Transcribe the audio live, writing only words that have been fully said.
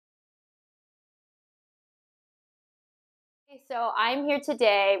So I'm here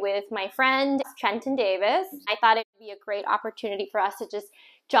today with my friend Trenton Davis. I thought it would be a great opportunity for us to just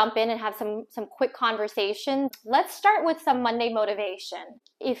jump in and have some quick conversation. Let's start with some Monday motivation.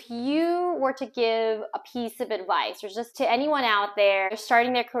 If you were to give a piece of advice, or just to anyone out there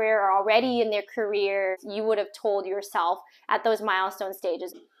starting their career or already in their career, you would have told yourself at those milestone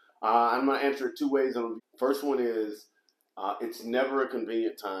stages. I'm going to answer it two ways. First one is, it's never a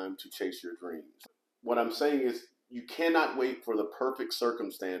convenient time to chase your dreams. What I'm saying is, you cannot wait for the perfect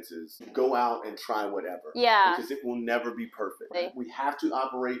circumstances to go out and try whatever. Yeah. Because it will never be perfect. We have to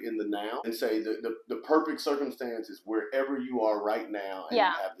operate in the now and say the perfect circumstance is wherever you are right now and you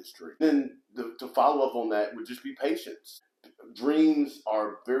have this dream. Then to follow up on that would just be patience. Dreams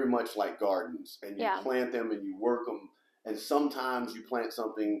are very much like gardens, and you plant them and you work them. And sometimes you plant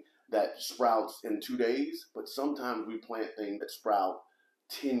something that sprouts in 2 days, but sometimes we plant things that sprout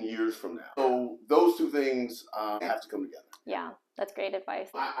 10 years from now. So those two things have to come together. Yeah, that's great advice.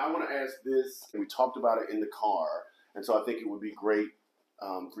 I want to ask this, and we talked about it in the car, and so I think it would be great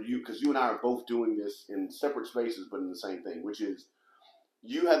for you, because you and I are both doing this in separate spaces, but in the same thing, which is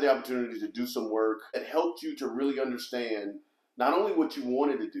you had the opportunity to do some work that helped you to really understand not only what you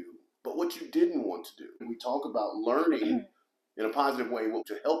wanted to do, but what you didn't want to do. And we talk about learning in a positive way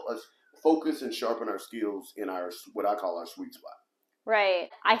to help us focus and sharpen our skills in our, what I call our sweet spot. Right.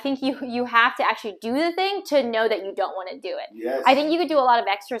 I think you have to actually do the thing to know that you don't want to do it. Yes. I think you could do a lot of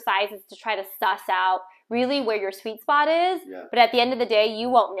exercises to try to suss out really where your sweet spot is. Yeah. But at the end of the day, you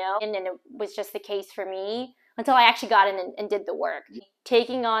won't know. And it was just the case for me until I actually got in and did the work. Yeah.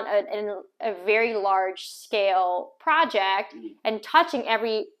 Taking on a very large scale project and touching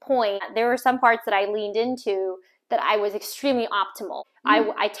every point, there were some parts that I leaned into that I was extremely optimal.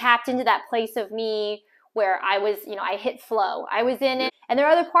 I tapped into that place of me where I was, I hit flow. I was in it. And there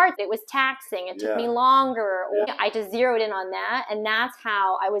are other parts. It was taxing. It took me longer. I just zeroed in on that. And that's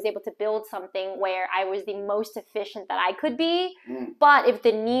how I was able to build something where I was the most efficient that I could be. But if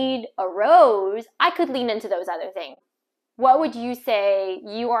the need arose, I could lean into those other things. What would you say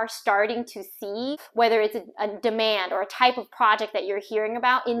you are starting to see, whether it's a demand or a type of project that you're hearing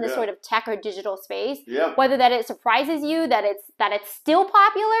about in the sort of tech or digital space, whether that it surprises you that it's still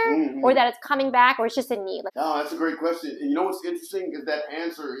popular or that it's coming back or it's just a need? No, that's a great question. And you know what's interesting is that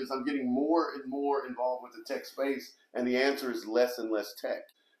answer is I'm getting more and more involved with the tech space, and the answer is less and less tech.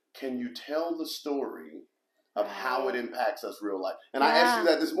 Can you tell the story of how it impacts us real life? And I asked you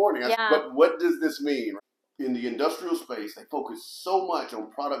that this morning. But what does this mean? In the industrial space, they focus so much on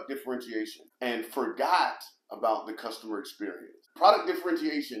product differentiation and forgot about the customer experience. Product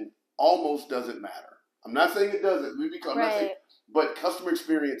differentiation almost doesn't matter. I'm not saying it doesn't, but customer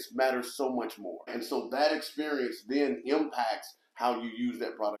experience matters so much more. And so that experience then impacts how you use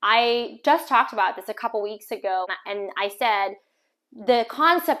that product. I just talked about this a couple weeks ago, and I said, the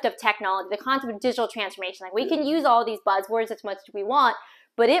concept of technology, the concept of digital transformation, like we can use all these buzzwords as much as we want,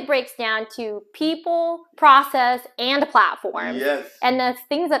 but it breaks down to people, process, and platform. Yes. And the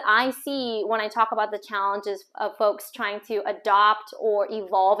things that I see when I talk about the challenges of folks trying to adopt or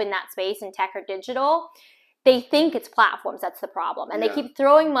evolve in that space in tech or digital, they think it's platforms that's the problem. And they keep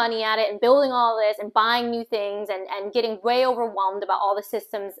throwing money at it and building all this and buying new things and getting way overwhelmed about all the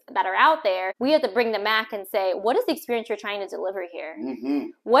systems that are out there. We have to bring them back and say, what is the experience you're trying to deliver here?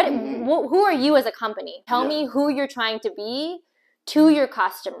 Who are you as a company? Tell me who you're trying to be to your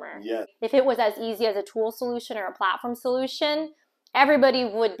customer. Yes. If it was as easy as a tool solution or a platform solution, everybody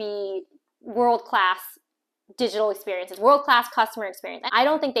would be world-class digital experiences, world-class customer experience. I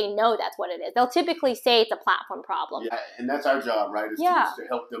don't think they know that's what it is. They'll typically say it's a platform problem. Yeah, and that's our job, right? Is to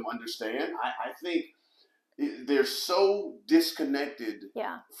help them understand. I think they're so disconnected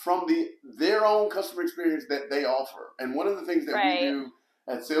from their own customer experience that they offer. And one of the things that we do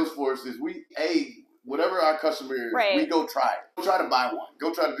at Salesforce is whatever our customer is, we go try it. Go try to buy one.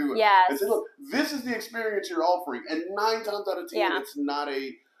 Go try to do it. Yes. And say, look, this is the experience you're offering. And 9 times out of 10,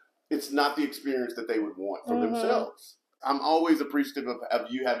 it's not the experience that they would want for themselves. I'm always appreciative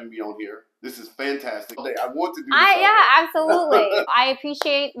of you having me on here. This is fantastic. I want to do this. Absolutely. I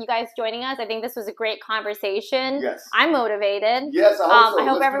appreciate you guys joining us. I think this was a great conversation. Yes. I'm motivated. Yes, I hope so. I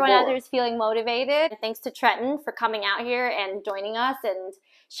hope everyone out there is feeling motivated. Thanks to Trenton for coming out here and joining us and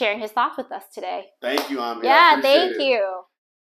sharing his thoughts with us today. Thank you, Ami. Yeah, thank you.